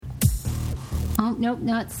Oh, nope,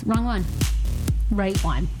 no, it's wrong one. Right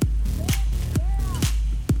one.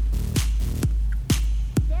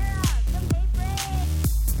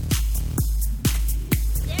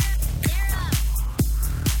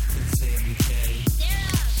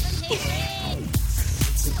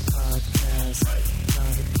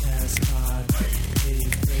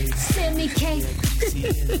 Samy K.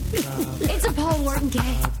 It's a Paul Wharton K.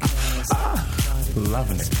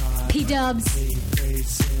 Loving it. P-dubs.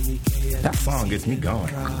 That song gets me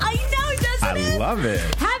going. I know, doesn't it? I love it.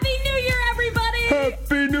 Happy New Year, everybody.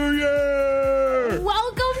 Happy New Year!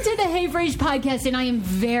 Welcome to the Hey Frase podcast, and I am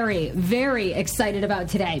very, very excited about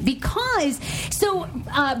today because,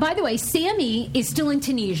 by the way, Samy is still in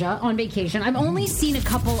Tunisia on vacation. I've only seen a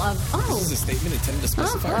couple of, This is a statement intended to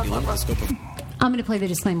specify the scope of... I'm going to play the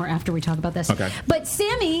disclaimer after we talk about this. Okay. But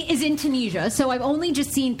Samy is in Tunisia, so I've only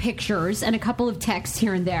just seen pictures and a couple of texts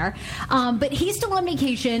here and there. But he's still on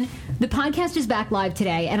vacation. The podcast is back live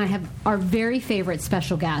today, and I have our very favorite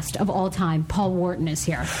special guest of all time, Paul Wharton, is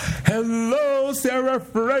here. Hello, Sarah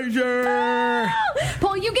Fraser. Oh!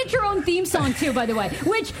 Paul, you get your own theme song, too, by the way,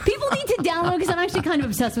 which people need to download because I'm actually kind of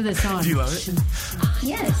obsessed with this song. Do you love it?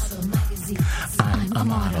 Yes. I'm a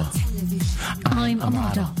model. I'm a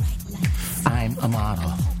model. I'm a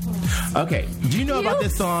model. Okay, do you know about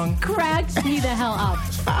this song? Cracked me the hell up.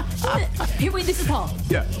 Here, wait, this is Paul.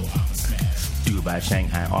 Yeah. Dubai,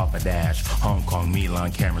 Shanghai, off a dash. Hong Kong,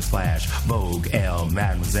 Milan, cameras flash. Vogue, L,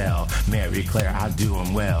 Mademoiselle. Mary Claire, I do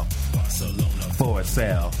them well. For a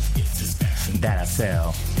sale. That I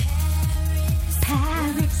sell.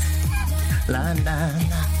 Paris. London.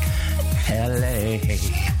 LA.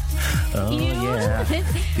 Oh, yeah.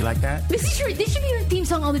 You like that? This should be your theme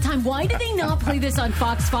song all the time. Why do they not play this on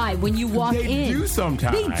Fox 5 when you walk in? They do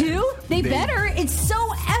sometimes. They do? They better. It's so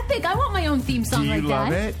epic. I want my own theme song like that. Do you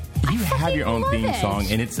love it? You have your own theme song,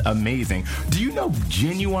 and it's amazing. Do you know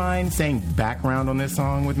Genuine sang background on this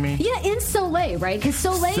song with me? Yeah, in Soleil, right? Because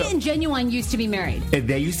Soleil and Genuine used to be married.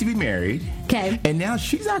 They used to be married. Okay. And now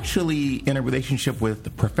she's actually in a relationship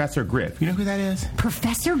with Professor Griff. You know who that is?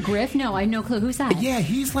 Professor Griff? No, I have no clue. Who's that? Yeah,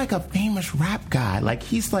 he's like a famous rap guy. Like,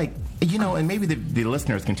 he's like, you know, and maybe the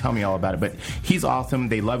listeners can tell me all about it, but he's awesome.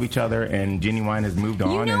 They love each other, and Genuine has moved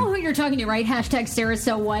on. You know who you're talking to, right? Hashtag Sarah's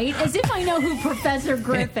so white. As if I know who Professor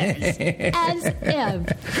Griff is. As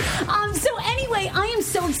if. So anyway, I am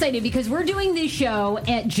so excited because we're doing this show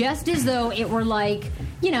just as though it were like,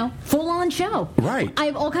 you know, full-on show. Right. I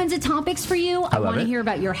have all kinds of topics for you. I want to hear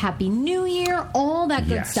about your Happy New Year, all that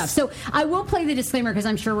good stuff. So I will play the disclaimer because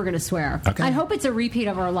I'm sure we're going to swear. Okay. I hope it's a repeat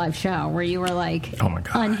of our live show where you were like, oh my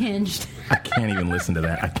God, unhinged. I can't even listen to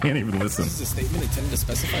that. I can't even listen. This is a statement intended to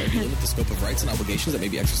specify or delimit the scope of rights and obligations that may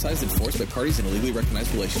be exercised and enforced by parties in a legally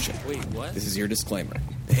recognized relationship. Wait, what? This is your disclaimer.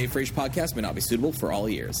 The Hey Frase podcast may not be suitable for all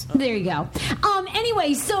ears. There you go.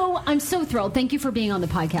 Anyway, so I'm so thrilled. Thank you for being on the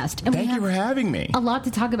podcast. And Thank you for having me. A lot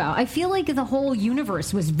to talk about. I feel like the whole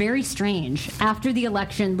universe was very strange after the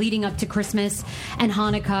election leading up to Christmas and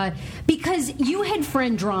Hanukkah because you had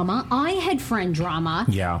friend drama. I had friend drama.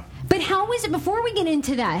 Yeah. But how was it, before we get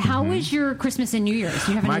into that, how was your Christmas and New Year's? Did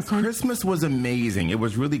you have a nice time? My Christmas was amazing. It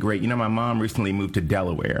was really great. You know, my mom recently moved to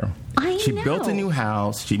Delaware. She built a new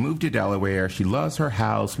house. She moved to Delaware. She loves her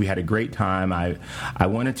house. We had a great time. I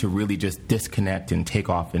wanted to really just disconnect and take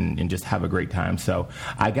off and just have a great time. So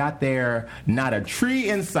I got there, not a tree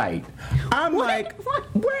in sight. I'm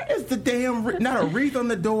where is the damn, not a wreath on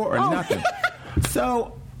the door or nothing.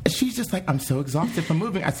 So she's just like, I'm so exhausted from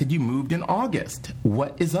moving. I said, you moved in August.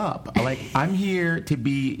 What is up? Like, I'm here to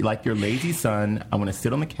be like your lazy son. I want to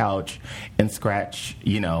sit on the couch and scratch,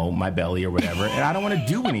 you know, my belly or whatever. And I don't want to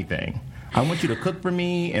do anything. I want you to cook for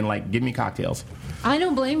me and, like, give me cocktails. I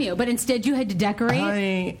don't blame you, but instead you had to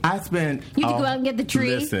decorate. I spent... You had to go out and get the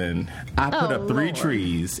tree? Listen, I put up 3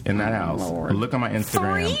 trees in that house. Lord. Look on my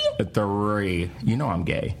Instagram. 3? 3. You know I'm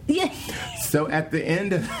gay. Yeah. So at the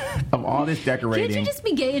end of all this decorating... Can't you just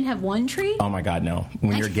be gay and have 1 tree? Oh, my God, no.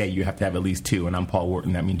 When you're gay, you have to have at least 2, and I'm Paul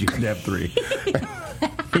Wharton. That means you have to have 3.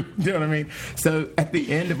 You know what I mean? So at the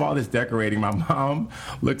end of all this decorating, my mom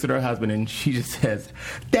looks at her husband and she just says,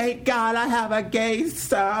 "Thank God I have a gay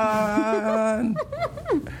son."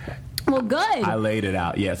 Well, good. I laid it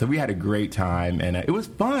out. Yeah, so we had a great time, and it was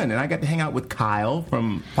fun. And I got to hang out with Kyle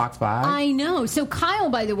from Fox 5. I know. So Kyle,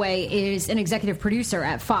 by the way, is an executive producer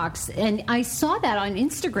at Fox, and I saw that on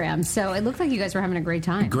Instagram. So it looked like you guys were having a great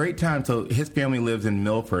time. Great time. So his family lives in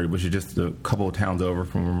Milford, which is just a couple of towns over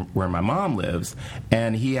from where my mom lives.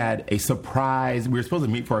 And he had a surprise. We were supposed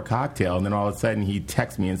to meet for a cocktail, and then all of a sudden he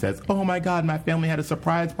texts me and says, "Oh, my God, my family had a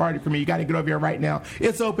surprise party for me. You got to get over here right now.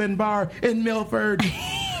 It's open bar in Milford."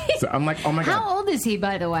 So I'm like, oh my God. How old is he,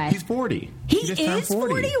 by the way? He's 40. He is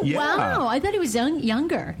 40? Yeah. Wow. I thought he was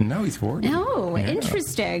younger. No, he's 40. Oh, yeah.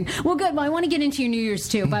 Interesting. Well, good. Well, I want to get into your New Year's,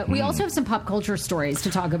 too, but we also have some pop culture stories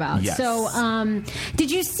to talk about. Yes. So,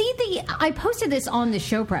 did you see I posted this on the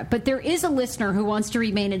show prep, but there is a listener who wants to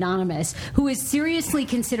remain anonymous who is seriously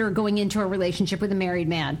considering going into a relationship with a married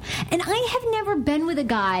man. And I have never been with a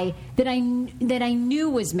guy that I knew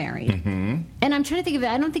was married. Mm-hmm. And I'm trying to think of it.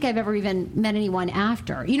 I don't think I've ever even met anyone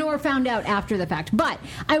after, or found out after the fact. But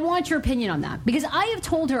I want your opinion on that, because I have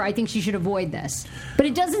told her I think she should avoid this, but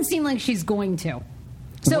it doesn't seem like she's going to.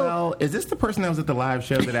 So, well, is this the person that was at the live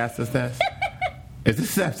show that asked us this? Is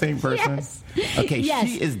this that same person? Yes. Okay, yes.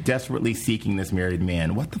 She is desperately seeking this married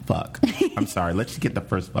man. What the fuck? I'm sorry. Let's just get the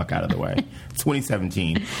first fuck out of the way.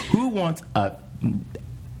 2017. Who wants a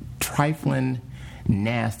trifling,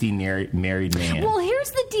 nasty married man? Well,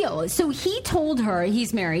 here's the deal. So he told her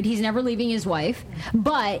he's married. He's never leaving his wife.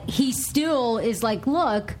 But he still is like,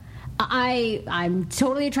 look, I'm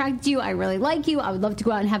totally attracted to you. I really like you. I would love to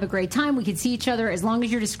go out and have a great time. We could see each other as long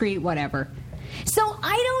as you're discreet, whatever. So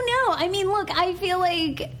I don't know. I mean, look, I feel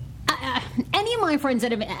like any of my friends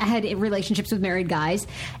that have had relationships with married guys,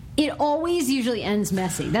 it always usually ends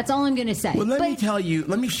messy. That's all I'm going to say. Well,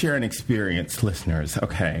 let me share an experience, listeners.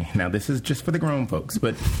 Okay, now this is just for the grown folks,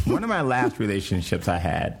 but one of my last relationships I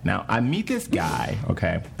had. Now, I meet this guy,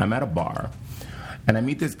 okay, I'm at a bar, and I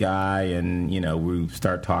meet this guy, and, we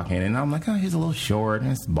start talking, and I'm like, oh, he's a little short, and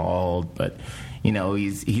he's bald, but...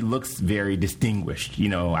 he looks very distinguished.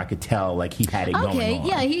 I could tell, like, he had it going on. Okay,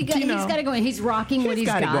 yeah, he's got it going. He's rocking what he's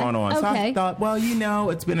got. He's got it going on. Okay. So I thought, well,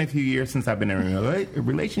 it's been a few years since I've been in a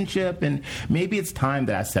relationship, and maybe it's time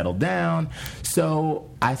that I settle down. So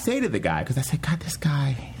I say to the guy, because I said, God, this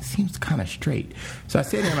guy seems kind of straight. So I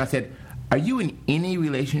say to him, I said, are you in any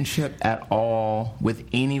relationship at all with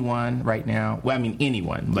anyone right now? Well, I mean,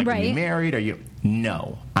 anyone. Like, right. Are you married? Are you?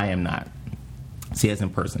 No, I am not. See us in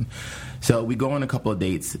person. So we go on a couple of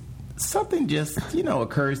dates. Something just,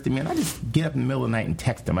 occurs to me, and I just get up in the middle of the night and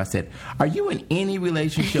text him. I said, are you in any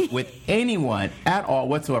relationship with anyone at all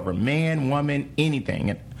whatsoever? Man, woman,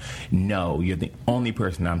 anything? And, no, you're the only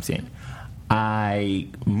person I'm seeing. I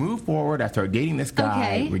move forward. I start dating this guy.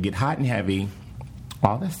 Okay. We get hot and heavy.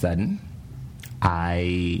 All of a sudden,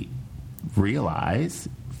 I realize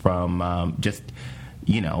from just,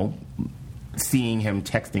 seeing him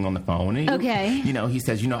texting on the phone. And, okay. He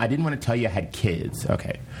says, I didn't want to tell you I had kids.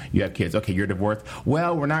 Okay. You have kids. Okay, you're divorced.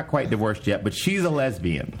 Well, we're not quite divorced yet, but she's a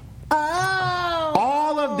lesbian. Oh.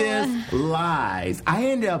 All of this lies. I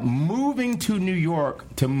ended up moving to New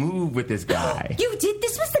York to move with this guy. You did?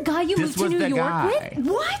 This was the guy you moved to New York with?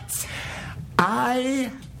 What?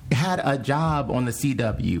 I had a job on the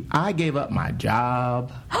CW. I gave up my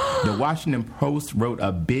job. The Washington Post wrote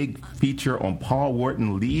a big feature on Paul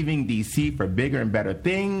Wharton leaving D.C. for bigger and better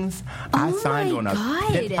things. I signed on a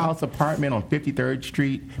penthouse apartment on 53rd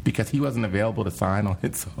Street because he wasn't available to sign on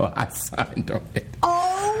it, so I signed on it.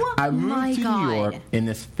 Oh, I moved to New York in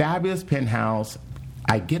this fabulous penthouse.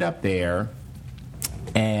 I get up there,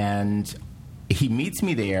 and he meets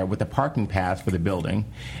me there with a parking pass for the building,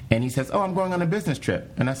 and he says, oh, I'm going on a business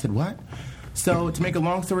trip. And I said, what? So to make a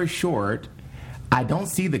long story short, I don't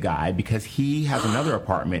see the guy because he has another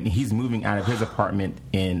apartment, and he's moving out of his apartment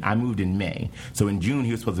I moved in May. So in June,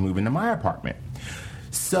 he was supposed to move into my apartment.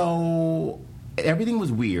 So everything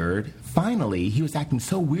was weird. Finally, he was acting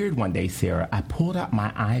so weird one day, Sarah. I pulled out my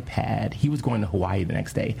iPad. He was going to Hawaii the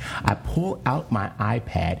next day. I pulled out my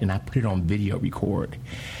iPad, and I put it on video record.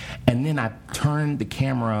 And then I turned the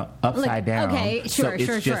camera upside down. Okay, sure,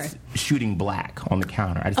 so it's just shooting black on the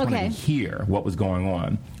counter. I just wanted to hear what was going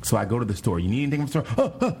on. So I go to the store. You need anything from the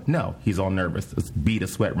store? Oh, no. He's all nervous. It's bead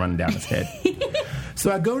of sweat running down his head.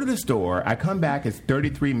 So I go to the store. I come back. It's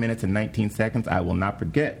 33 minutes and 19 seconds. I will not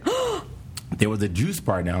forget. There was a juice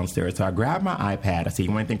bar downstairs. So I grabbed my iPad. I said,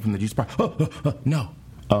 you want anything from the juice bar? No.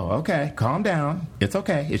 Oh, okay. Calm down. It's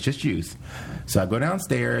okay. It's just juice. So I go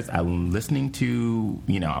downstairs. I'm listening to,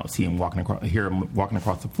 I'll see him hear him walking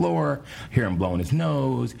across the floor, hear him blowing his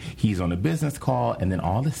nose. He's on a business call. And then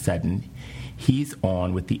all of a sudden, he's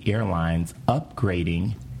on with the airlines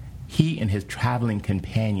upgrading he and his traveling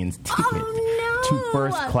companion's ticket to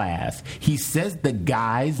first class. He says the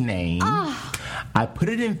guy's name. I put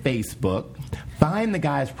it in Facebook, find the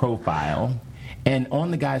guy's profile. And on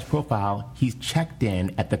the guy's profile, he's checked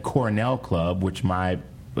in at the Cornell Club, which my,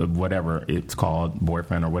 whatever it's called,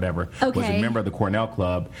 boyfriend or whatever, was a member of the Cornell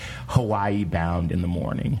Club, Hawaii bound in the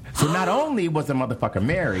morning. So not only was the motherfucker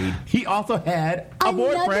married, he also had a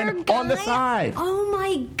boyfriend on the side. Oh,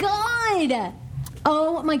 my God.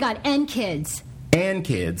 Oh, my God. And kids. And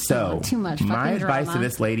kids. So too much my advice drama to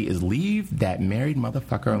this lady is leave that married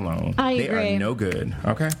motherfucker alone. I they agree. Are no good.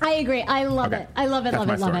 Okay? I agree. I love Okay. it. I love it, That's love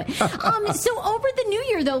my it, love story. it. So over the New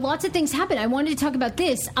Year, though, lots of things happened. I wanted to talk about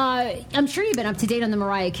this. I'm sure you've been up to date on the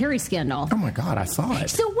Mariah Carey scandal. Oh, my God. I saw it.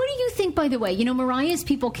 So what do you think, by the way? You know, Mariah's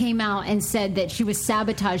people came out and said that she was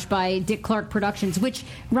sabotaged by Dick Clark Productions, which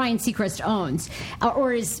Ryan Seacrest owns,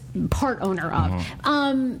 or is part owner of.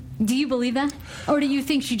 Mm-hmm. Do you believe that? Or do you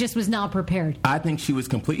think she just was not prepared? I think she was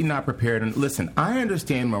completely not prepared. And listen, I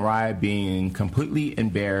understand Mariah being completely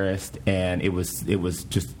embarrassed, and it was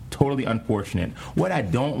just totally unfortunate. What I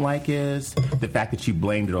don't like is the fact that she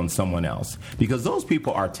blamed it on someone else, because those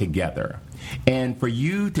people are together. And for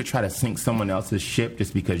you to try to sink someone else's ship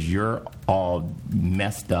just because you're all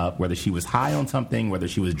messed up, whether she was high on something, whether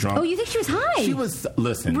she was drunk. Oh, you think she was high? She was,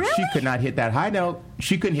 listen, Really? She could not hit that high note.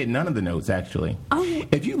 She couldn't hit none of the notes, actually. Oh.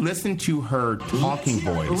 If you listen to her talking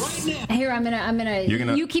voice. Here, I'm gonna.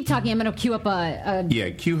 You keep talking. I'm gonna cue up a. Yeah,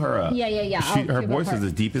 cue her up. Yeah. Her voice is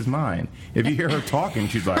as deep as mine. If you hear her talking,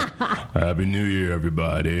 she's like, Happy New Year,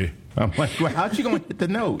 everybody. I'm like, well, how's she going to hit the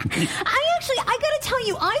note? I gotta tell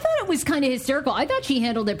you, I thought it was kind of hysterical. I thought she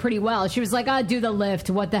handled it pretty well. She was like, do the lift.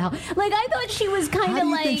 What the hell? Like, I thought she was kind of like, How do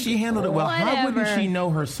you think she handled it well? Whatever. How wouldn't she know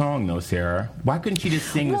her song, though, Sarah? Why couldn't she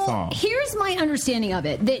just sing the song? Here's my understanding of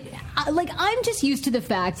it. That, I'm just used to the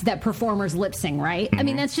fact that performers lip sync, right? I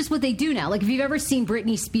mean, that's just what they do now. Like, if you've ever seen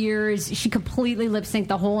Britney Spears, she completely lip synced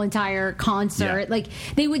the whole entire concert. Yeah. Like,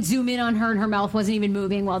 they would zoom in on her and her mouth wasn't even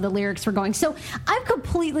moving while the lyrics were going. So I've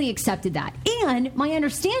completely accepted that. And my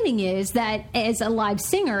understanding is that as a live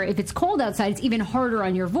singer, if it's cold outside, it's even harder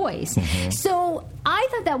on your voice. So I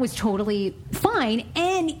thought that was totally fine.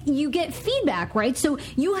 And you get feedback, right? So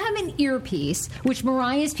you have an earpiece, which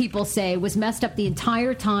Mariah's people say was messed up the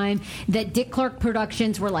entire time, that Dick Clark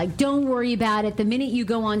Productions were like, don't worry about it. The minute you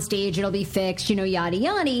go on stage, it'll be fixed, yada,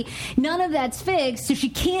 yada. None of that's fixed, so she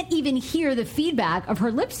can't even hear the feedback of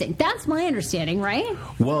her lip sync. That's my understanding, right?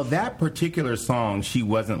 Well, that particular song, she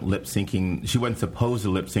wasn't lip syncing. She wasn't supposed to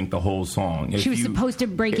lip sync the whole song. She was supposed to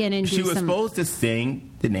break in and do She was some... supposed to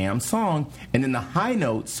sing the damn song, and then the high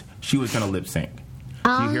notes, she was going to lip sync. Do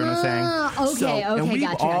you hear what I'm saying? Okay, and we've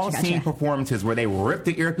gotcha. all seen performances where they rip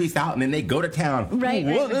the earpiece out and then they go to town. Right.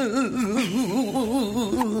 You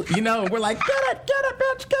know, we're like, get it,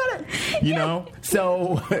 bitch, get it. You know?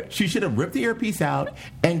 So she should have ripped the earpiece out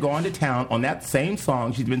and gone to town on that same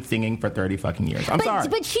song she's been singing for 30 fucking years. I'm sorry.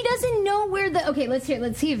 But she doesn't know where the... Okay, let's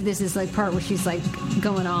see if this is like part where she's like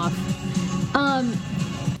going off.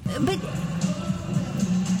 But...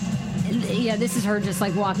 Yeah, this is her just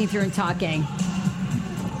like walking through and talking.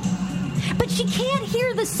 But she can't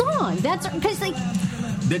hear the song. That's because like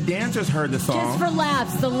the dancers heard the song. Just for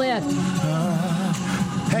laughs, the lift.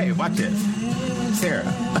 Hey, watch this, Sarah.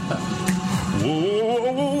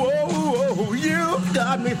 Whoa, whoa, whoa, whoa, you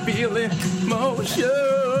got me feeling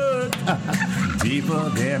motion deeper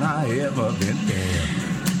than I ever been there.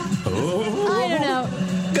 Oh, I don't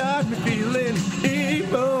know. Got me feeling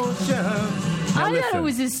emotion. Now, I thought it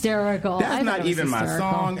was hysterical. That's not even my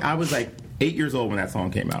song. I was like 8 years old when that song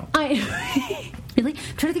came out. Really? I'm trying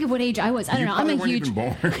to think of what age I was. I don't know. I'm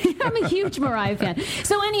a huge Mariah fan.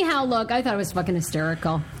 So anyhow, look, I thought it was fucking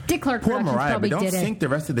hysterical. Dick Clark Poor Productions Mariah, probably but don't did sink the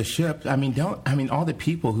rest of the ship. I mean, all the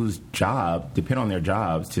people whose job depend on their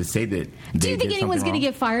jobs to say that. Do you think anyone's going to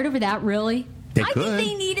get fired over that? Really? They I could. think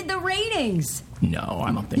they needed the ratings. No,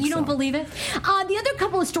 I don't think so. You don't believe it? The other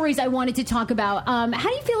couple of stories I wanted to talk about. How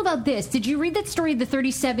do you feel about this? Did you read that story of the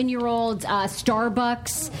 37-year-old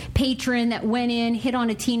Starbucks patron that went in, hit on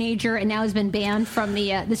a teenager, and now has been banned from the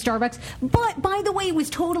Starbucks? But, by the way, it was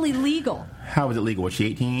totally legal. How was it legal? Was she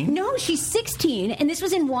 18? No, she's 16, and this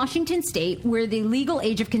was in Washington State, where the legal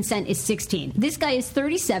age of consent is 16. This guy is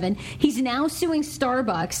 37. He's now suing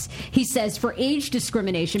Starbucks, he says, for age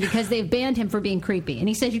discrimination because they've banned him for being creepy. And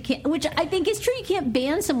he says you can't, which I think is true. You can't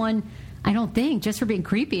ban someone, I don't think, just for being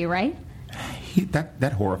creepy, right?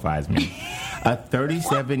 That horrifies me. A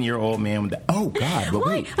 37-year-old man with oh, God. But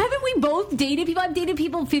why? wait. Haven't we both dated people? I've dated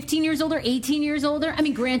people 15 years older, 18 years older. I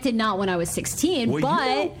mean, granted, not when I was 16, well, but...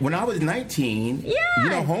 You know, when I was 19,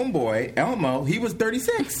 homeboy, Elmo, he was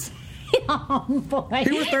 36. Oh, boy.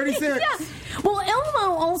 He was 36. Yeah. Well,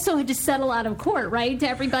 Elmo also had to settle out of court, right, to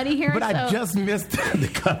everybody here? But I just missed the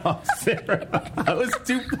cutoff, Sarah. I was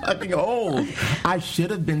too fucking old. I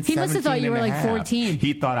should have been 17. He must have thought you were like 14.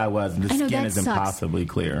 He thought I was. The skin is impossibly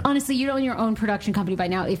clear. Honestly, you'd own your own production company by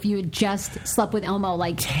now if you had just slept with Elmo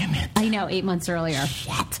like... Damn it. I know, 8 months earlier.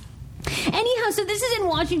 Shit. Anyhow, so this is in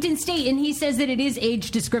Washington State, and he says that it is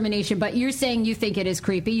age discrimination, but you're saying you think it is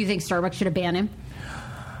creepy. You think Starbucks should have banned him?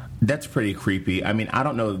 That's pretty creepy. I mean, I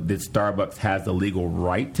don't know that Starbucks has the legal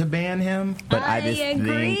right to ban him, but I just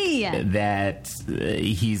think that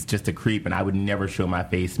he's just a creep, and I would never show my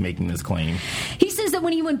face making this claim. He says that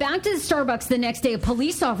when he went back to the Starbucks the next day, a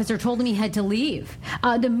police officer told him he had to leave.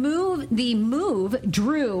 The move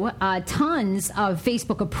drew tons of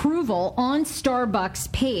Facebook approval on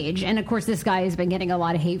Starbucks page, and of course, this guy has been getting a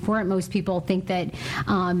lot of hate for it. Most people think that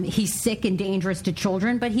he's sick and dangerous to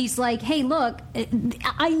children, but he's like, hey, look,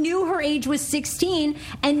 I knew her age was 16,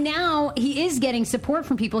 and now he is getting support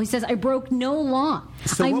from people. He says, I broke no law.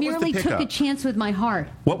 So I merely took a chance with my heart.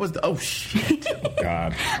 What was the... Oh, shit. Oh,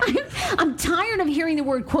 God. I'm tired of hearing the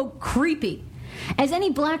word, quote, creepy. As any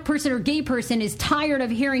black person or gay person is tired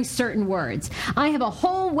of hearing certain words. I have a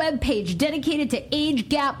whole web page dedicated to age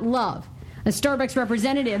gap love. A Starbucks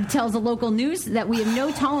representative tells a local news that we have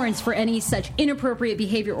no tolerance for any such inappropriate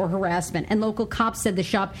behavior or harassment, and local cops said the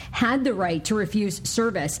shop had the right to refuse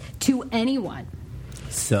service to anyone.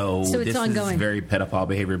 So it's this ongoing. Is very pedophile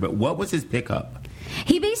behavior, but what was his pickup?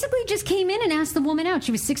 He basically just came in and asked the woman out.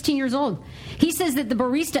 She was 16 years old. He says that the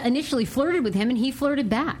barista initially flirted with him, and he flirted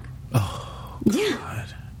back. Oh, God. Yeah.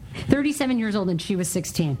 37 years old, and she was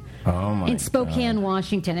 16. Oh, my God. In Spokane,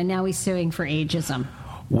 Washington, and now he's suing for ageism.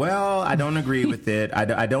 Well, I don't agree with it.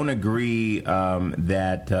 I don't agree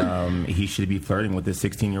that he should be flirting with this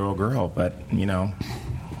 16-year-old girl, but, you know.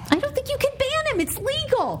 I don't think you can ban him. It's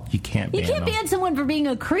legal. You can't ban him. You can't ban someone for being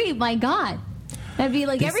a creep. My God. That'd be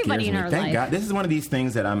like This everybody in our life. Thank God. This is one of these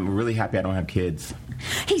things that I'm really happy I don't have kids.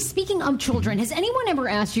 Hey, speaking of children, has anyone ever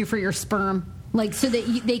asked you for your sperm? Like, so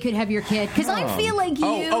that they could have your kid? Because I feel like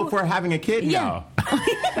you... Oh, for having a kid? Yeah.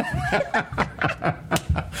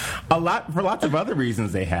 No. For lots of other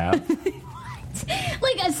reasons they have.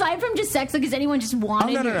 Like, aside from just sex, like, has anyone just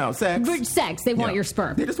wanted... Oh, no. Sex. Sex. They want your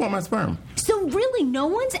sperm. They just want my sperm. So, really, no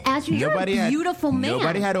one's asked you... You're a beautiful man.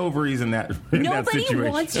 Nobody had ovaries in that situation. Nobody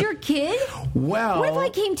wants your kid? Well... What if I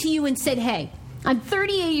came to you and said, hey, I'm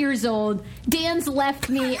 38 years old, Dan's left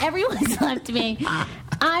me, everyone's left me,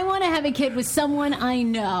 I want to have a kid with someone I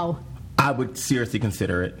know. I would seriously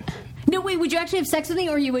consider it. No, wait, would you actually have sex with me,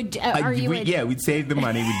 or you would... Yeah, we'd save the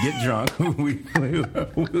money, we'd get drunk,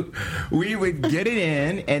 we would get it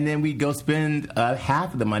in, and then we'd go spend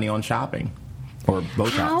half of the money on shopping. Or Botox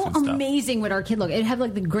and stuff. How amazing would our kid look? It'd have,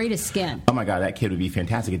 like, the greatest skin. Oh, my God, that kid would be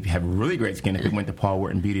fantastic. It'd have really great skin if it went to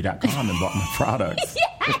PaulWhartonBeauty.com and bought my products.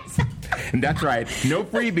 Yes! And that's right. No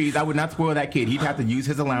freebies. I would not spoil that kid. He'd have to use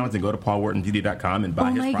his allowance and go to PaulWhartonBeauty.com and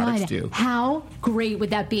buy his products, too. How great would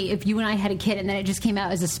that be if you and I had a kid and then it just came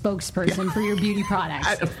out as a spokesperson for your beauty products?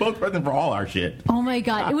 A spokesperson for all our shit. Oh, my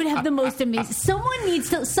God. It would have the most amazing...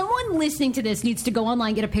 Someone listening to this needs to go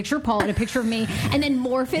online, get a picture of Paul and a picture of me, and then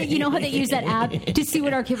morph it. You know how they use that app? To see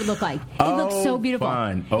what our kid would look like. It looks so beautiful.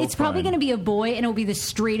 Fun. It's probably going to be a boy, and it'll be the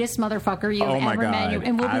straightest motherfucker you've ever met.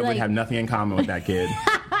 And we'll be would have nothing in common with that kid.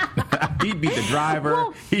 He'd be the driver.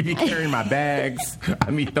 He'd be carrying my bags.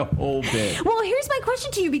 I mean, the whole bit. Well, here's my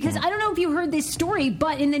question to you, because I don't know if you heard this story,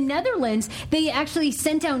 but in the Netherlands, they actually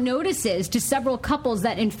sent out notices to several couples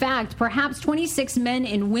that, in fact, perhaps 26 men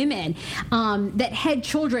and women that had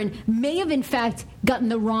children may have, in fact, gotten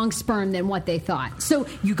the wrong sperm than what they thought. So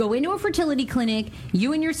you go into a fertility clinic,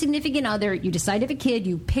 you and your significant other, you decide to have a kid,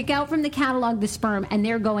 you pick out from the catalog the sperm, and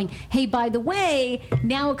they're going, hey, by the way,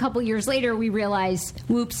 now a couple years later, we realize,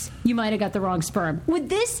 whoops, you might have got the wrong sperm. With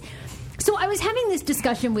this... So I was having this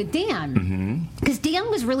discussion with Dan, because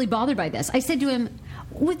Dan was really bothered by this. I said to him,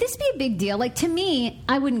 would this be a big deal? Like, to me,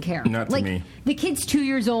 I wouldn't care. Not to me. The kid's 2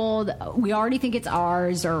 years old. We already think it's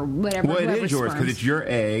ours or whatever. Well, it is yours because it's your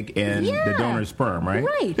egg and the donor's sperm, right?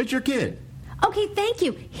 Right. It's your kid. Okay, thank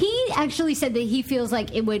you. He actually said that he feels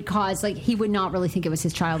like it would cause, like, he would not really think it was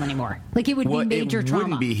his child anymore. Like, it would be major trauma. It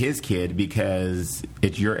wouldn't be his kid because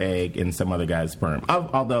it's your egg and some other guy's sperm.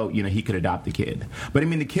 Although, you know, he could adopt the kid. But, I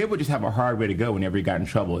mean, the kid would just have a hard way to go whenever he got in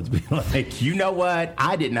trouble. It's be like, you know what?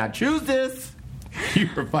 I did not choose this. You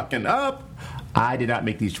were fucking up. I did not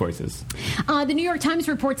make these choices. The New York Times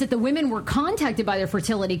reports that the women were contacted by their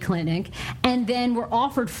fertility clinic and then were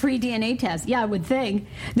offered free DNA tests. Yeah, I would think.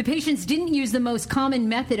 The patients didn't use the most common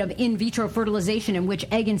method of in vitro fertilization, in which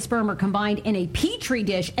egg and sperm are combined in a petri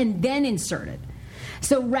dish and then inserted.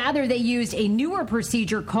 So rather, they used a newer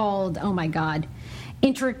procedure called, oh my God,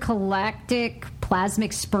 intergalactic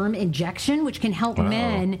plasmic sperm injection, which can help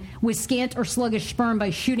men with scant or sluggish sperm by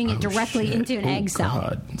shooting it directly into an egg cell.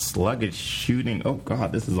 God. Sluggish shooting. Oh,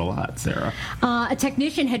 God, this is a lot, Sarah. A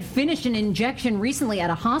technician had finished an injection recently at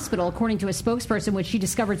a hospital, according to a spokesperson, which she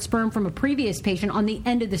discovered sperm from a previous patient on the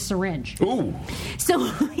end of the syringe. Ooh.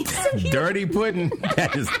 So dirty pudding.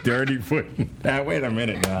 That is dirty pudding. Now, wait a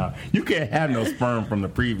minute now. You can't have no sperm from the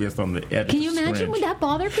previous on the edge. Can you imagine? Would that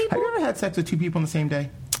bother people? Have you ever had sex with two people on the same day?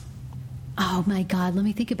 Oh, my God. Let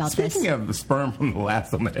me think about this. Speaking of the sperm from the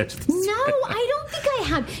last on the edge of the No, I don't think I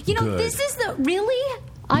have. You know, Good. This is the... Really?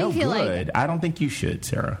 I feel good. like... I don't think you should,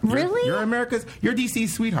 Sarah. Really? You're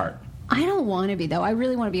DC's sweetheart. I don't want to be, though. I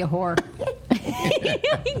really want to be a whore.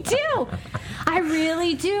 I do. I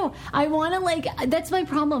really do. I want to, like... That's my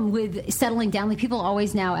problem with settling down. Like, people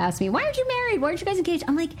always now ask me, why aren't you married? Why aren't you guys engaged?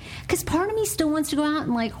 I'm like, because part of me still wants to go out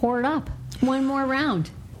and, like, whore it up. One more round.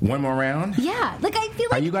 One more round? Yeah. Like, I feel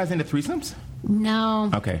like... Are you guys into threesomes? No.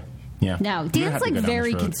 Okay. Yeah. No. Dan's, like,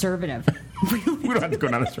 very conservative. We don't have to go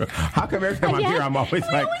down this road. How come every time I'm here, I'm always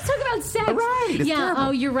we always talk about sex. Right. It's terrible. Oh,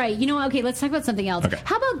 you're right. You know what? Okay, let's talk about something else. Okay.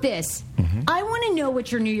 How about this? I want to know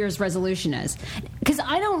what your New Year's resolution is. Because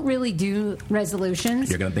I don't really do resolutions.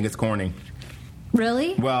 You're going to think it's corny.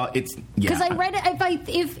 Really? Well, it's... Yeah. Because I read it...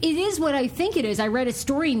 If it is what I think it is, I read a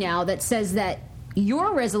story now that says that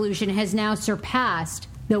your resolution has now surpassed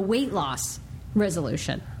the weight loss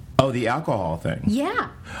resolution. Oh, the alcohol thing. Yeah.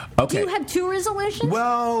 Okay. Do you have two resolutions?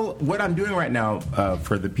 Well, what I'm doing right now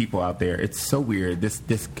for the people out there, it's so weird. This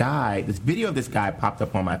video of this guy popped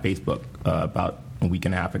up on my Facebook about a week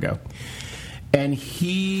and a half ago. And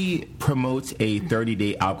he promotes a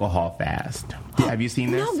 30-day alcohol fast. Have you seen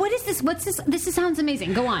this? No, what is this? What's this? This sounds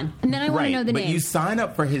amazing. Go on. And then I want to know the name. But you sign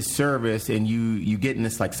up for his service, and you get in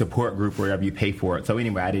this like support group wherever you pay for it. So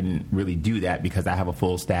anyway, I didn't really do that because I have a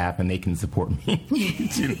full staff, and they can support me.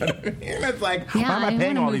 You know what I mean? And it's like, why am I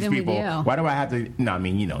paying all these people? Why do I have to? No, I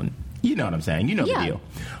mean, you know what I'm saying. You know the deal.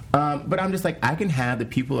 But I'm just like, I can have the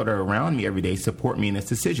people that are around me every day support me in this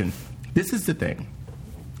decision. This is the thing.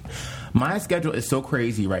 My schedule is so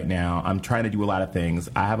crazy right now. I'm trying to do a lot of things.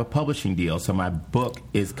 I have a publishing deal, so my book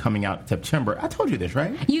is coming out in September. I told you this,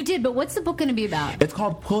 right? You did, but what's the book going to be about? It's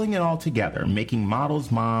called Pulling It All Together, Making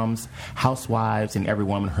Models, Moms, Housewives, and Every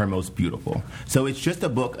Woman Her Most Beautiful. So it's just a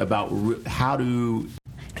book about how to...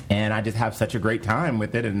 And I just have such a great time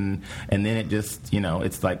with it, and then it just,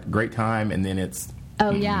 it's like great time, and then it's...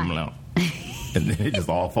 Oh, yeah. No. And then it just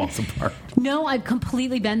all falls apart. No, I've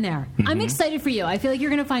completely been there. Mm-hmm. I'm excited for you. I feel like you're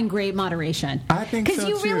going to find great moderation. I think so, too.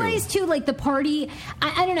 Because you realize, too, like the party,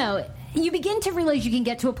 I don't know, you begin to realize you can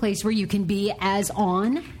get to a place where you can be as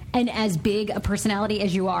on and as big a personality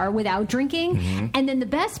as you are without drinking. Mm-hmm. And then the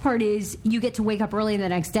best part is you get to wake up early the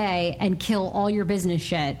next day and kill all your business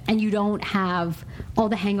shit. And you don't have all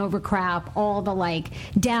the hangover crap, all the like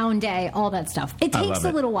down day, all that stuff. It takes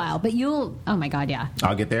a little while, but you'll, oh my God, yeah.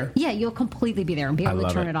 I'll get there? Yeah, you'll completely be there and be able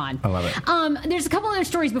to turn it on. I love it. There's a couple other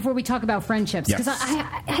stories before we talk about friendships. Because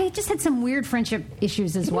I just had some weird friendship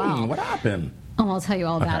issues as well. What happened? Oh, I'll tell you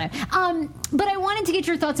all about it. But I wanted to get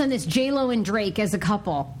your thoughts on this J-Lo and Drake as a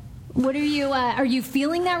couple. What are you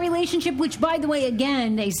feeling that relationship, which, by the way,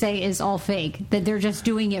 again, they say is all fake, that they're just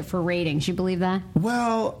doing it for ratings? You believe that?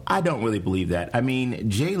 Well, I don't really believe that. I mean,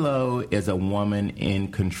 J-Lo is a woman in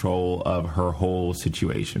control of her whole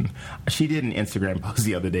situation. She did an Instagram post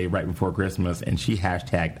the other day right before Christmas, and she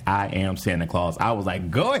hashtagged, I am Santa Claus. I was like,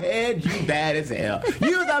 go ahead, you bad as hell.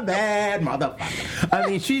 You're the bad motherfucker. I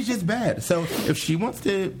mean, she's just bad. So if she wants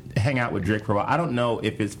to hang out with Drake for a while, I don't know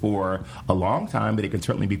if it's for a long time, but it can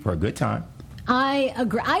certainly be for a good time. I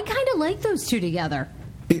agree. I kind of like those two together.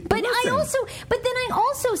 But then I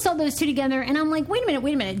also saw those two together, and I'm like, wait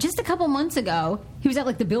a minute. Just a couple months ago, he was at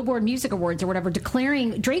like the Billboard Music Awards or whatever,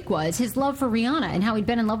 declaring Drake was his love for Rihanna and how he'd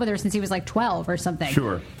been in love with her since he was like 12 or something.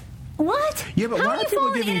 Sure. What? Yeah, but why are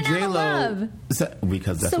people giving J-Lo?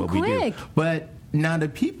 Because that's so what we do. But now the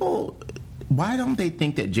people. Why don't they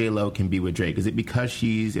think that J-Lo can be with Drake? Is it because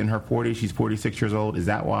she's in her 40s? She's 46 years old? Is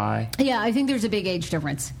that why? Yeah, I think there's a big age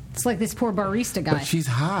difference. It's like this poor barista guy. But she's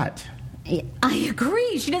hot. I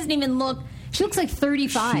agree. She doesn't even look... She looks like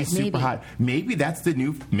 35, She's super hot. Maybe that's the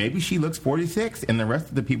new... Maybe she looks 46, and the rest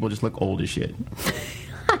of the people just look old as shit.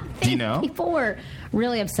 Do you know? People were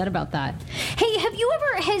really upset about that. Hey, have you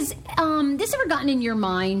ever... Has this ever gotten in your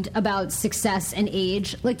mind about success and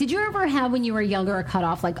age? Like, did you ever have, when you were younger, a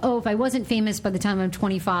cutoff? Like, oh, if I wasn't famous by the time I'm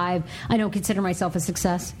 25, I don't consider myself a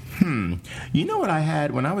success? You know what I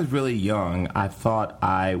had? When I was really young, I thought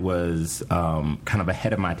I was kind of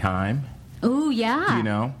ahead of my time. Oh, yeah. You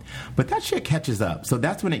know? But that shit catches up. So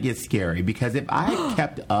that's when it gets scary, because if I had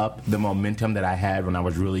kept up the momentum that I had when I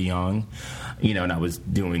was really young, you know, and I was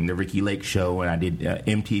doing the Ricky Lake show, and I did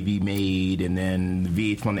MTV Made, and then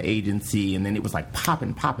VH1 The Agency, and then it was like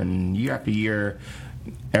popping year after year,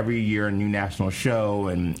 every year a new national show,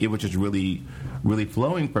 and it was just really, really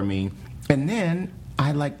flowing for me. And then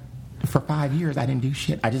for 5 years, I didn't do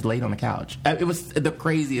shit. I just laid on the couch. It was the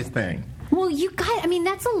craziest thing. Well,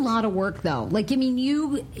 that's a lot of work, though. Like, I mean,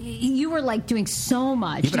 you were, like, doing so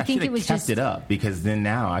much. Yeah, but I should have kept it up, because then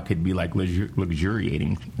now I could be, like,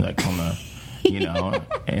 luxuriating, like, on the... you know,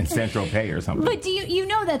 in Central Pay or something. But do you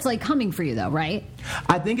know that's like coming for you though, right?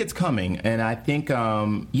 I think it's coming, and I think,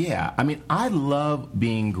 yeah. I mean, I love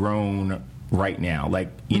being grown right now. Like,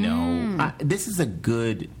 you know, this is a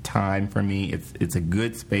good time for me. It's a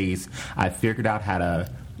good space. I figured out how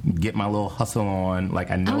to get my little hustle on. Like,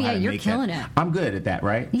 I know how to you're make killing that. it. I'm good at that,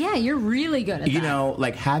 right? Yeah, you're really good at that. You know,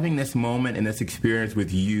 like having this moment and this experience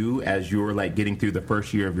with you as you're like getting through the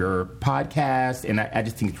first year of your podcast, and I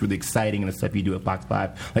just think it's really exciting, and the stuff you do at Fox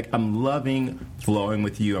 5. Like, I'm loving flowing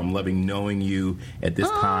with you. I'm loving knowing you at this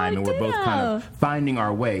time, and we're both kind of finding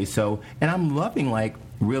our way. So, and I'm loving like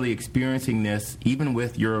really experiencing this even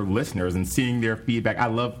with your listeners and seeing their feedback. I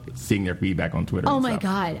love seeing their feedback on Twitter. Oh my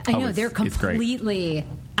God. I know, they're completely...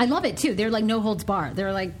 I love it too. They're like no holds barred.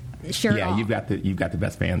 They're like share it all. You've got the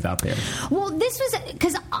best fans out there. Well, this was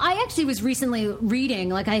because I actually was recently reading,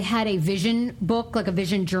 like I had a vision book, like a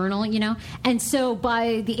vision journal, you know, and so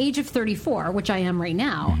by the age of 34, which I am right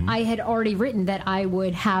now, I had already written that I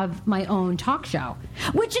would have my own talk show,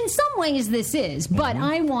 which in some ways this is, but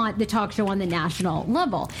I want the talk show on the national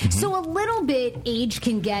level. So a little bit age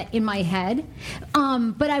can get in my head,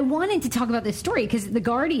 but I wanted to talk about this story because The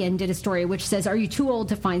Guardian did a story which says, "Are you too old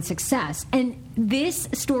to find success?" And this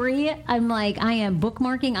story, I'm like, I am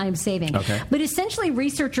bookmarking, I am saving. Okay. But essentially,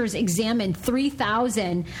 researchers examined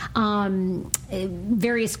 3,000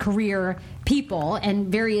 various career people and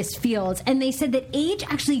various fields, and they said that age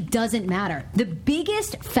actually doesn't matter. The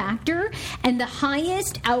biggest factor and the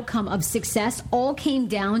highest outcome of success all came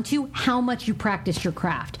down to how much you practiced your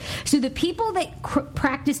craft. So the people that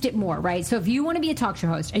practiced it more, right? So if you want to be a talk show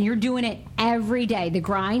host and you're doing it every day, the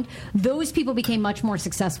grind, those people became much more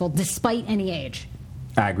successful despite any age.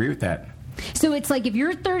 I agree with that. So it's like if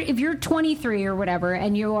you're 23 or whatever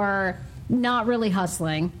and you're not really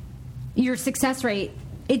hustling, your success rate,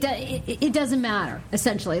 it doesn't matter,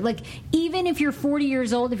 essentially. Like, even if you're 40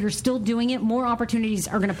 years old, if you're still doing it, more opportunities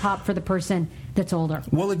are going to pop for the person that's older.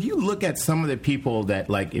 Well, if you look at some of the people that,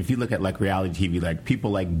 like, if you look at, like, reality TV, like,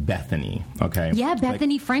 people like Bethany, okay? Yeah,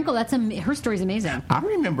 Bethany Frankel, her story's amazing. I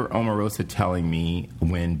remember Omarosa telling me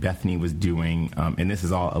when Bethany was doing, and this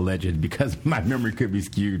is all alleged because my memory could be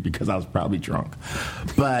skewed because I was probably drunk,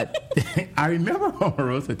 but I remember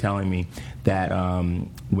Omarosa telling me that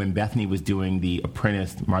when Bethany was doing The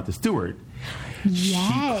Apprentice, Martha Stewart,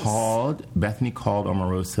 Bethany called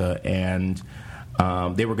Omarosa, and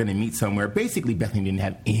they were going to meet somewhere. Basically, Bethany didn't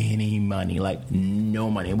have any money, like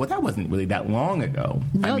no money. Well, that wasn't really that long ago.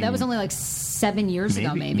 No, that was only like 7 years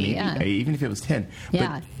ago, maybe. Yeah. Even if it was 10.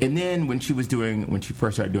 Yeah. But, and then when she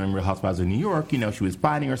first started doing Real Housewives of New York, you know, she was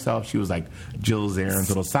finding herself. She was like Jill Zarin's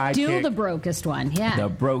little sidekick. Still the brokest one, yeah. The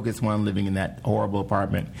brokest one, living in that horrible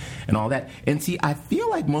apartment and all that. And see, I feel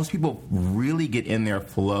like most people really get in their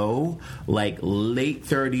flow, like late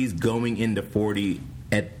 30s going into 40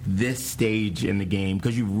 at this stage in the game,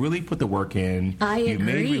 because you really put the work in. I agree. You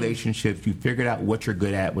made relationships. You figured out what you're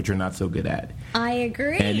good at, what you're not so good at. I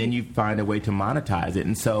agree. And then you find a way to monetize it.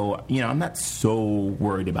 And so, you know, I'm not so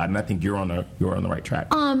worried about it. And I think you're on the right track.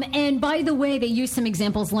 And by the way, they used some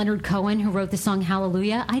examples. Leonard Cohen, who wrote the song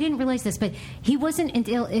Hallelujah. I didn't realize this, but he wasn't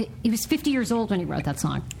until he was 50 years old when he wrote that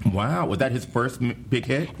song. Wow, was that his first big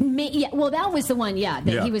hit? Yeah, well, that was the one. Yeah,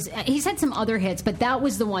 that he was. He's had some other hits, but that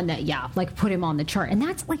was the one that like put him on the chart. And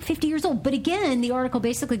that's like 50 years old. But again, the article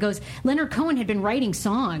basically goes, Leonard Cohen had been writing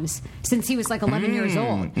songs since he was like 11 years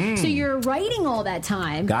old. So you're writing all that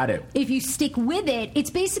time. Got it. If you stick with it, it's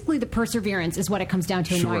basically the perserverance is what it comes down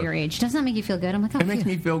to in all your age. Doesn't that make you feel good? I'm like, it makes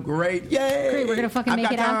me feel great. Yay! Great, we're going to fucking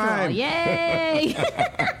make it after all. Yay!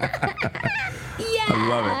 Yes!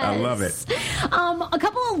 I love it. A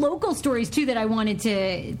couple of local stories, too, that I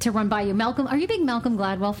wanted to run by you. Malcolm, are you a big Malcolm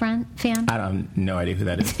Gladwell fan? I have no idea who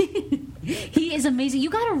that is. He is amazing.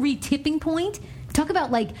 You got to read Tipping Point. Talk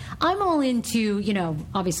about, like, I'm all into, you know,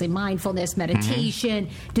 obviously mindfulness, meditation,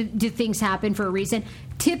 do things happen for a reason.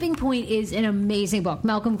 Tipping Point is an amazing book.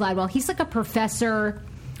 Malcolm Gladwell, he's like a professor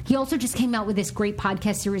He also just came out with this great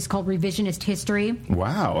podcast series called Revisionist History.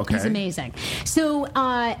 Wow, okay. He's amazing. So,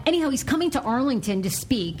 anyhow, he's coming to Arlington to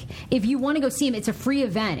speak. If you want to go see him, it's a free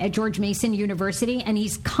event at George Mason University, and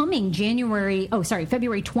he's coming February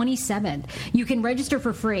 27th. You can register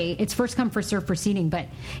for free. It's first come, first serve proceeding, but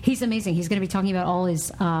he's amazing. He's going to be talking about all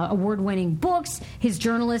his award-winning books, his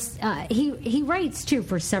journalists. He writes, too,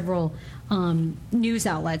 for several news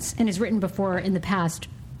outlets and has written before in the past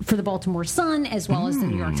for the Baltimore Sun as well as the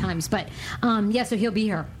New York Times. But, so he'll be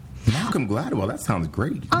here. Malcolm Gladwell, that sounds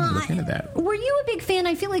great. Look into that. Were you a big fan?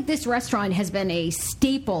 I feel like this restaurant has been a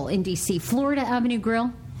staple in D.C., Florida Avenue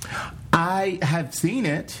Grill. I have seen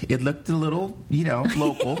it. It looked a little,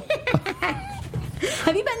 local.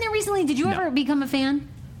 Have you been there recently? Did you ever become a fan?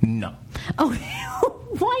 No. Oh,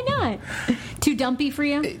 why not? Too dumpy for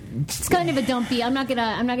you? It's kind of a dumpy. I'm not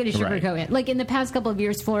gonna sugarcoat it. Like in the past couple of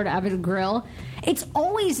years, Florida Avenue Grill, it's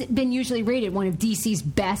always been usually rated one of DC's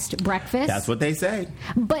best breakfasts. That's what they say.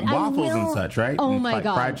 But waffles and such, right? Oh my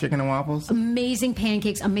God! Fried chicken and waffles. Amazing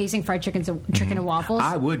pancakes, amazing fried chicken and waffles.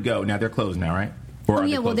 I would go. Now they're closed now, right?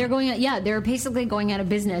 They're going. They're basically going out of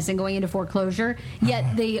business and going into foreclosure.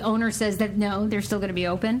 Yet the owner says that no, they're still going to be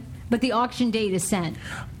open. But the auction date is set.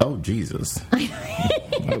 Oh, Jesus.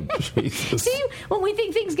 Oh, Jesus. See, when we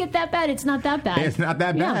think things get that bad, it's not that bad. It's not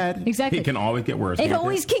that bad. Exactly. It can always get worse. It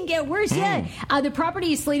always can get worse, yeah. The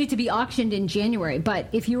property is slated to be auctioned in January, but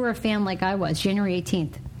if you were a fan like I was, January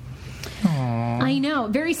 18th. Aww. I know.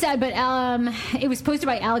 Very sad, but it was posted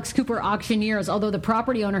by Alex Cooper Auctioneers, although the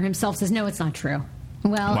property owner himself says, no, it's not true.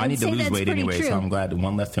 Well, I need to lose weight anyway, true. so I'm glad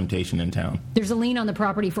one less temptation in town. There's a lien on the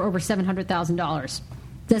property for over $700,000.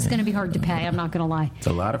 That's going to be hard to pay, I'm not going to lie. It's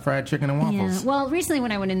a lot of fried chicken and waffles. Yeah. Well, recently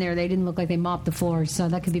when I went in there, they didn't look like they mopped the floors, so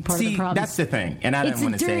that could be part of the problem. That's the thing. And I didn't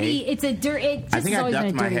want to say... It's a dirty... I think I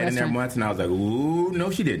ducked my head in there once, and I was like, ooh,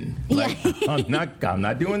 no, she didn't. Like, I'm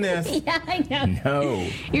not doing this. Yeah, I know. No.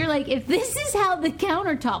 You're like, if this is how the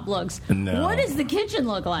countertop looks, what does the kitchen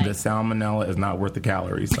look like? The salmonella is not worth the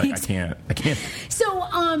calories. Like, I can't.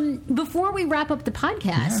 So, before we wrap up the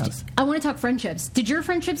podcast, I want to talk friendships. Did your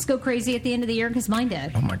friendships go crazy at the end of the year? Because mine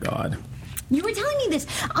did. Oh, my God. You were telling me this.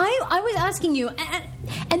 I was asking you,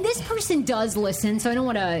 and this person does listen, so I don't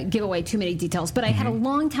want to give away too many details, but I had a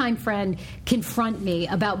longtime friend confront me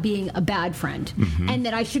about being a bad friend, and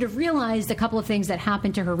that I should have realized a couple of things that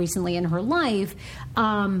happened to her recently in her life,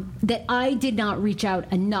 that I did not reach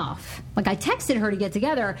out enough. Like, I texted her to get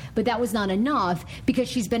together, but that was not enough because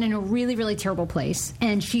she's been in a really, really terrible place,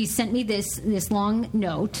 and she sent me this long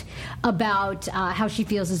note about how she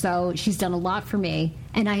feels as though she's done a lot for me,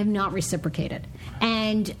 and I have not reciprocated.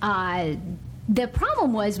 And the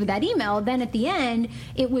problem was with that email, then at the end,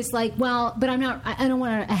 it was like, well, but I don't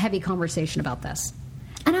want a heavy conversation about this.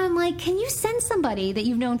 And I'm like, can you send somebody that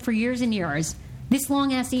you've known for years and years this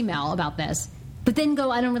long-ass email about this, but then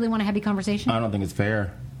go, I don't really want a heavy conversation? I don't think it's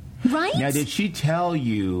fair. Right? Now, did she tell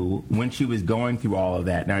you when she was going through all of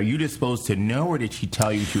that? Now, are you just supposed to know, or did she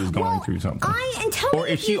tell you she was going through something? Or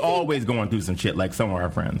is she always going through some shit like some of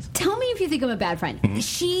our friends? Tell me if you think I'm a bad friend.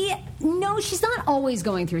 She's not always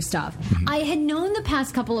going through stuff. I had known the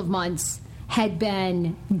past couple of months had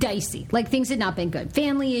been dicey. Like, things had not been good.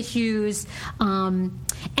 Family issues. And,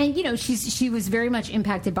 she was very much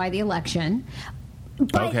impacted by the election.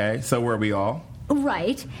 But, okay, so were we all?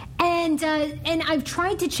 Right. And I've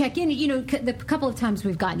tried to check in. The couple of times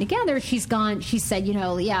we've gotten together, she said,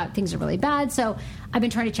 things are really bad. So I've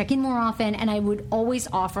been trying to check in more often, and I would always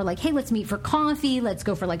offer, like, hey, let's meet for coffee. Let's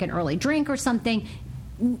go for, like, an early drink or something.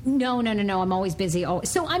 No. I'm always busy.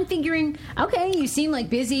 So I'm figuring, okay, you seem like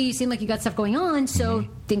busy. You seem like you got stuff going on, so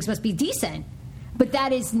things must be decent. But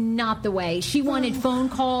that is not the way. She wanted phone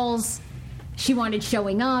calls. She wanted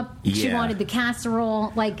showing up. Yeah. She wanted the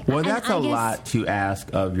casserole. Well, that's a lot to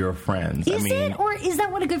ask of your friends. Is it? Or is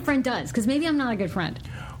that what a good friend does? Because maybe I'm not a good friend.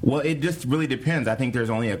 Well, it just really depends. I think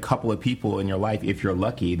there's only a couple of people in your life, if you're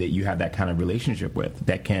lucky, that you have that kind of relationship with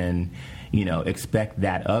that can, expect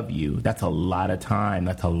that of you. That's a lot of time.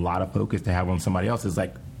 That's a lot of focus to have on somebody else. It's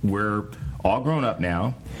like we're all grown up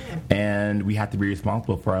now, and we have to be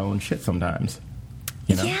responsible for our own shit sometimes.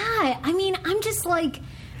 Yeah. I'm just like...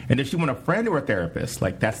 And does she want a friend or a therapist?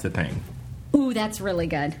 Like, that's the thing. Ooh, that's really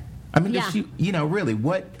good. Does she, really,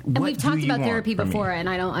 what and we've talked about therapy before, and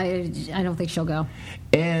I don't think she'll go.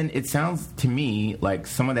 And it sounds to me like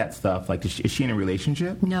some of that stuff, like, is she in a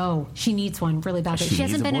relationship? No, she needs one really badly. She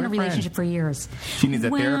hasn't been in a relationship for years. She needs a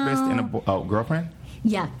therapist and a girlfriend?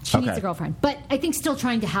 Yeah, she needs a girlfriend. But I think still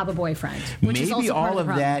trying to have a boyfriend, which Maybe is also part all of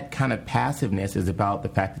the of that kind of passiveness is about the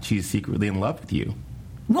fact that she's secretly in love with you.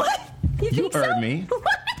 What? You heard so? me. What?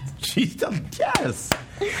 She's still, yes.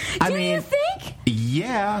 Do you think?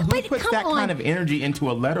 Yeah, who puts that kind of energy into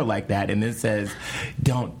a letter like that and then says,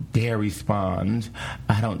 don't dare respond.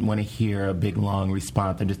 I don't want to hear a big, long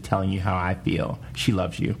response. I'm just telling you how I feel. She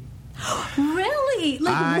loves you. Really?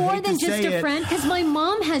 Like more than just a friend? Because my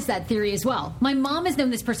mom has that theory as well. My mom has known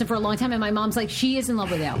this person for a long time, and my mom's like, she is in love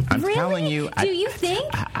with you. I'm telling you. Do you think?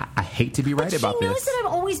 I hate to be right about this. She knows that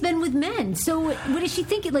I've always been with men. So what does she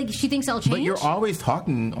think? Like, she thinks I'll change? But you're always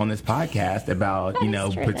talking on this podcast about,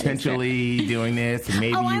 potentially doing this, and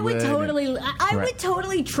maybe you would. I would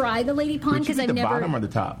totally try the lady pond because I've never. The bottom or the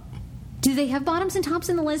top? Do they have bottoms and tops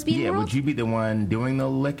in the lesbian world? Yeah, would you be the one doing the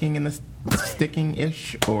licking and the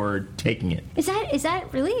sticking-ish or taking it? Is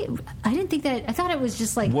that really? I didn't think that. I thought it was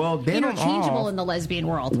just like interchangeable in the lesbian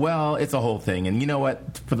world. Well, it's a whole thing. And you know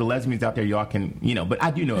what? For the lesbians out there, y'all can, but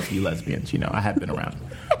I do know a few lesbians, I have been around.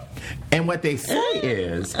 And what they say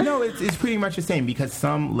is, it's pretty much the same because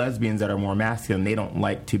some lesbians that are more masculine, they don't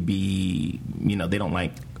like to be, they don't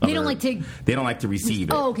like to receive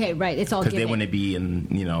it. Oh, okay, right. It's all because they want to be in,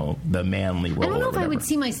 the manly role. I don't know if I would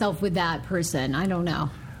see myself with that person. I don't know.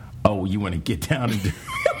 Oh, you want to get down and do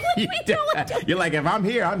You're like, if I'm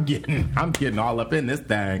here, I'm getting all up in this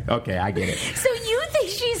thing. Okay, I get it. So you think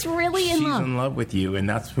she's really in love? She's in love with you, and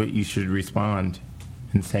that's what you should respond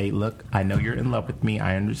and say, look, I know you're in love with me.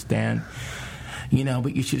 I understand.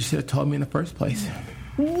 But you should have told me in the first place.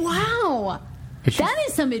 Wow. That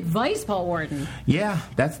is some advice, Paul Wharton. Yeah,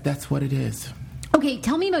 that's what it is. Okay,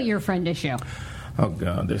 tell me about your friend issue. Oh,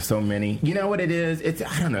 God, there's so many. You know what it is?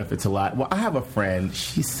 I don't know if it's a lot. Well, I have a friend.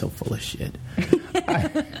 She's so full of shit.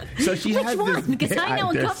 So she Which has one? this. Because I know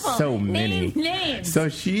a there's couple. So many Names. So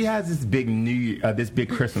she has this big this big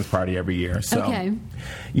Christmas party every year. So, okay.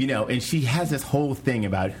 And she has this whole thing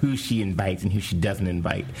about who she invites and who she doesn't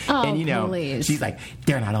invite. Oh, and please. She's like,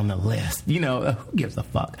 they're not on the list. Who gives a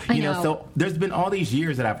fuck? I know. So there's been all these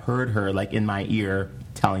years that I've heard her like in my ear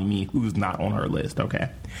telling me who's not on her list. Okay.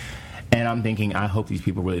 And I'm thinking, I hope these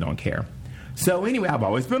people really don't care. So anyway, I've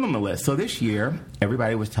always been on the list. So this year,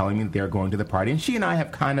 everybody was telling me that they're going to the party. And she and I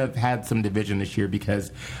have kind of had some division this year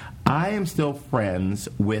because I am still friends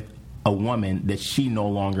with a woman that she no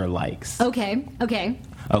longer likes. Okay.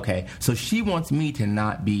 So she wants me to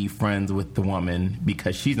not be friends with the woman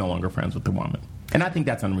because she's no longer friends with the woman. And I think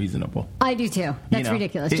that's unreasonable. I do too. That's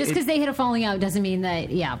ridiculous. Just because they had a falling out doesn't mean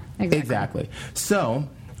that, Exactly. So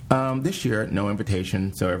this year, no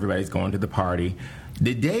invitation, so everybody's going to the party.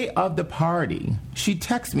 The day of the party, she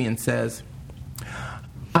texts me and says,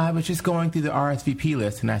 I was just going through the RSVP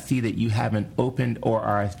list, and I see that you haven't opened or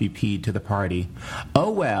RSVP'd to the party. Oh,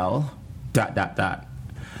 well, ...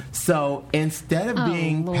 So instead of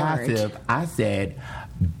being passive, I said,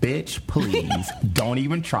 bitch, please, don't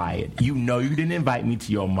even try it. You didn't invite me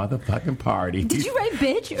to your motherfucking party. Did you write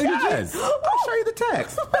bitch? Or yes. I'll show you the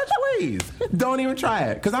text. Bitch, please. Don't even try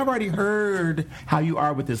it. Because I've already heard how you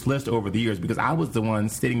are with this list over the years because I was the one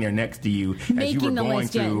sitting there next to you as you were going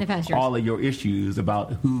through all of your issues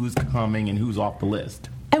about who's coming and who's off the list.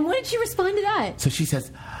 And what did she respond to that? So she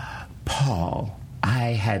says, Paul, I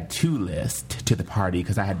had 2 lists to the party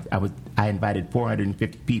because I invited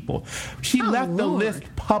 450 people. She left the list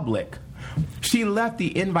public. She left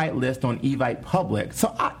the invite list on Evite public.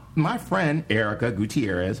 So my friend Erica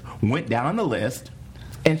Gutierrez went down the list,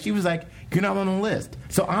 and she was like, "You're not on the list,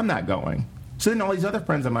 so I'm not going." So then all these other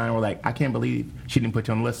friends of mine were like, "I can't believe she didn't put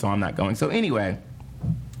you on the list, so I'm not going." So anyway,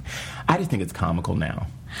 I just think it's comical now.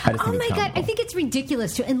 Oh my God, I think it's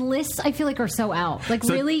ridiculous too. And lists, I feel like, are so out. Like,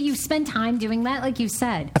 so, really, you spend time doing that, like you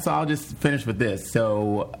said. So I'll just finish with this.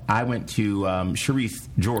 So I went to Sharice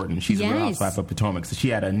Jordan. She's a Real Housewife of Potomac. So she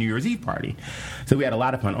had a New Year's Eve party. So we had a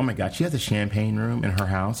lot of fun. Oh my God, she has a champagne room in her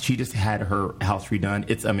house. She just had her house redone.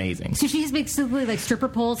 It's amazing. So she has basically like stripper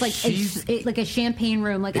poles, like a champagne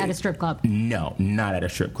room, like at a strip club. No, not at a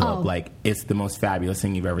strip club. Oh. Like, it's the most fabulous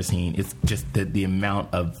thing you've ever seen. It's just the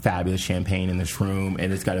amount of fabulous champagne in this room,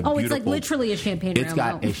 and it's got a beautiful... it's like literally a champagne room. It's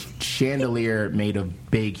got a chandelier made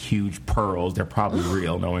of big, huge pearls. They're probably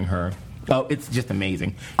real, knowing her. Oh, it's just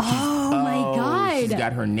amazing. Oh, my God. She's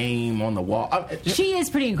got her name on the wall. She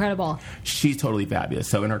is pretty incredible. She's totally fabulous.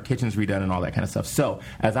 So, and her kitchen's redone and all that kind of stuff. So,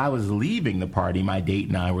 as I was leaving the party, my date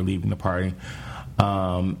and I were leaving the party,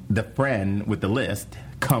 the friend with the list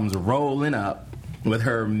comes rolling up with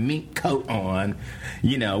her mink coat on,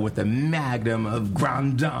 with the magnum of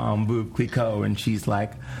Grand Dame Veuve Clicquot, and she's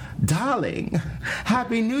like, "Darling,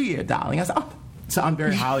 Happy New Year, darling." I said, "Oh." So I'm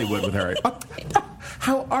very Hollywood with her. "Oh,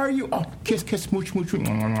 how are you?" "Oh, kiss, kiss, smooch, smooch."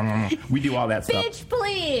 We do all that stuff. Bitch,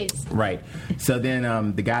 please. Right. So then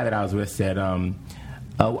the guy that I was with said, "Oh,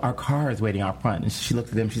 our car is waiting out front." And she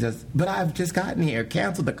looked at him. She says, "But I've just gotten here.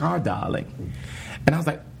 Cancel the car, darling." And I was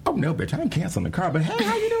like, oh no, bitch, I ain't canceling the car, but hey,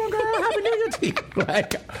 how you doing, girl? Happy New Year to you.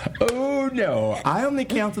 Like, oh no, I only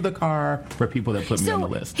cancel the car for people that put me on the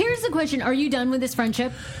list. Here's the question: are you done with this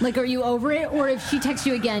friendship? Like, are you over it? Or if she texts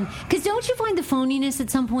you again, because don't you find the phoniness at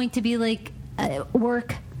some point to be like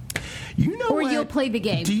work? You know, or you'll play the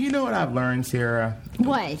game. Do you know what I've learned, Sarah?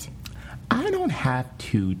 What? I don't have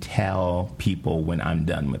to tell people when I'm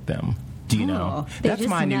done with them. Do you know? That's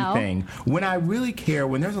my new thing. When I really care,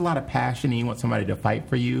 when there's a lot of passion and you want somebody to fight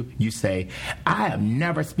for you, you say, I am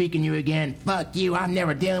never speaking to you again. Fuck you. I'm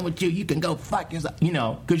never dealing with you. You can go fuck yourself. You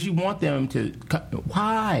know, because you want them to,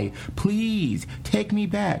 why? Please, take me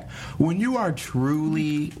back. When you are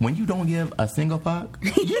truly, when you don't give a single fuck,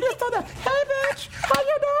 you just throw that, hey, bitch, how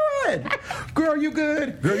you doing? Girl, you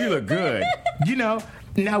good? Girl, you look good. You know?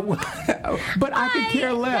 Now, but I could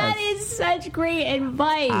care less. That is such great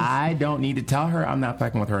advice. I don't need to tell her I'm not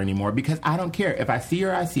fucking with her anymore because I don't care. If I see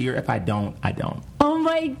her, I see her. If I don't, I don't. Oh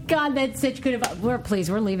my God, that's such good advice.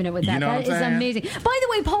 We're leaving it with that. That is amazing. By the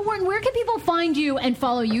way, Paul Wharton, where can people find you and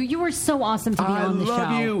follow you? You were so awesome to be on the show.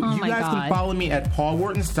 I love you. Oh you guys can follow me at Paul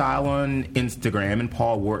Wharton Style on Instagram and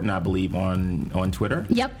Paul Wharton, I believe, on Twitter.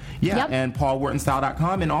 Yep. Yeah, yep. And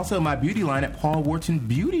PaulWhartonStyle.com and also my beauty line at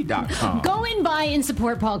PaulWhartonBeauty.com. Go and buy and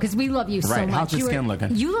support Paul because we love you so much. How's your skin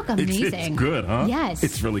looking? You look amazing. It's good, huh? Yes.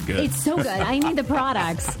 It's really good. It's so good. I need the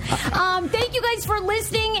products. Thank you guys for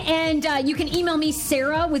listening, and you can email me,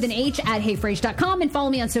 Sarah, with an H, at HeyFrase.com, and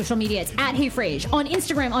follow me on social media. It's at HeyFrase. On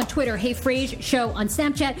Instagram, on Twitter, Hey Frase Show on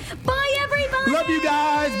Snapchat. Bye, everybody! Love you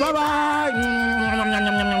guys!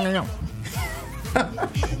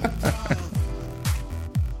 Bye-bye!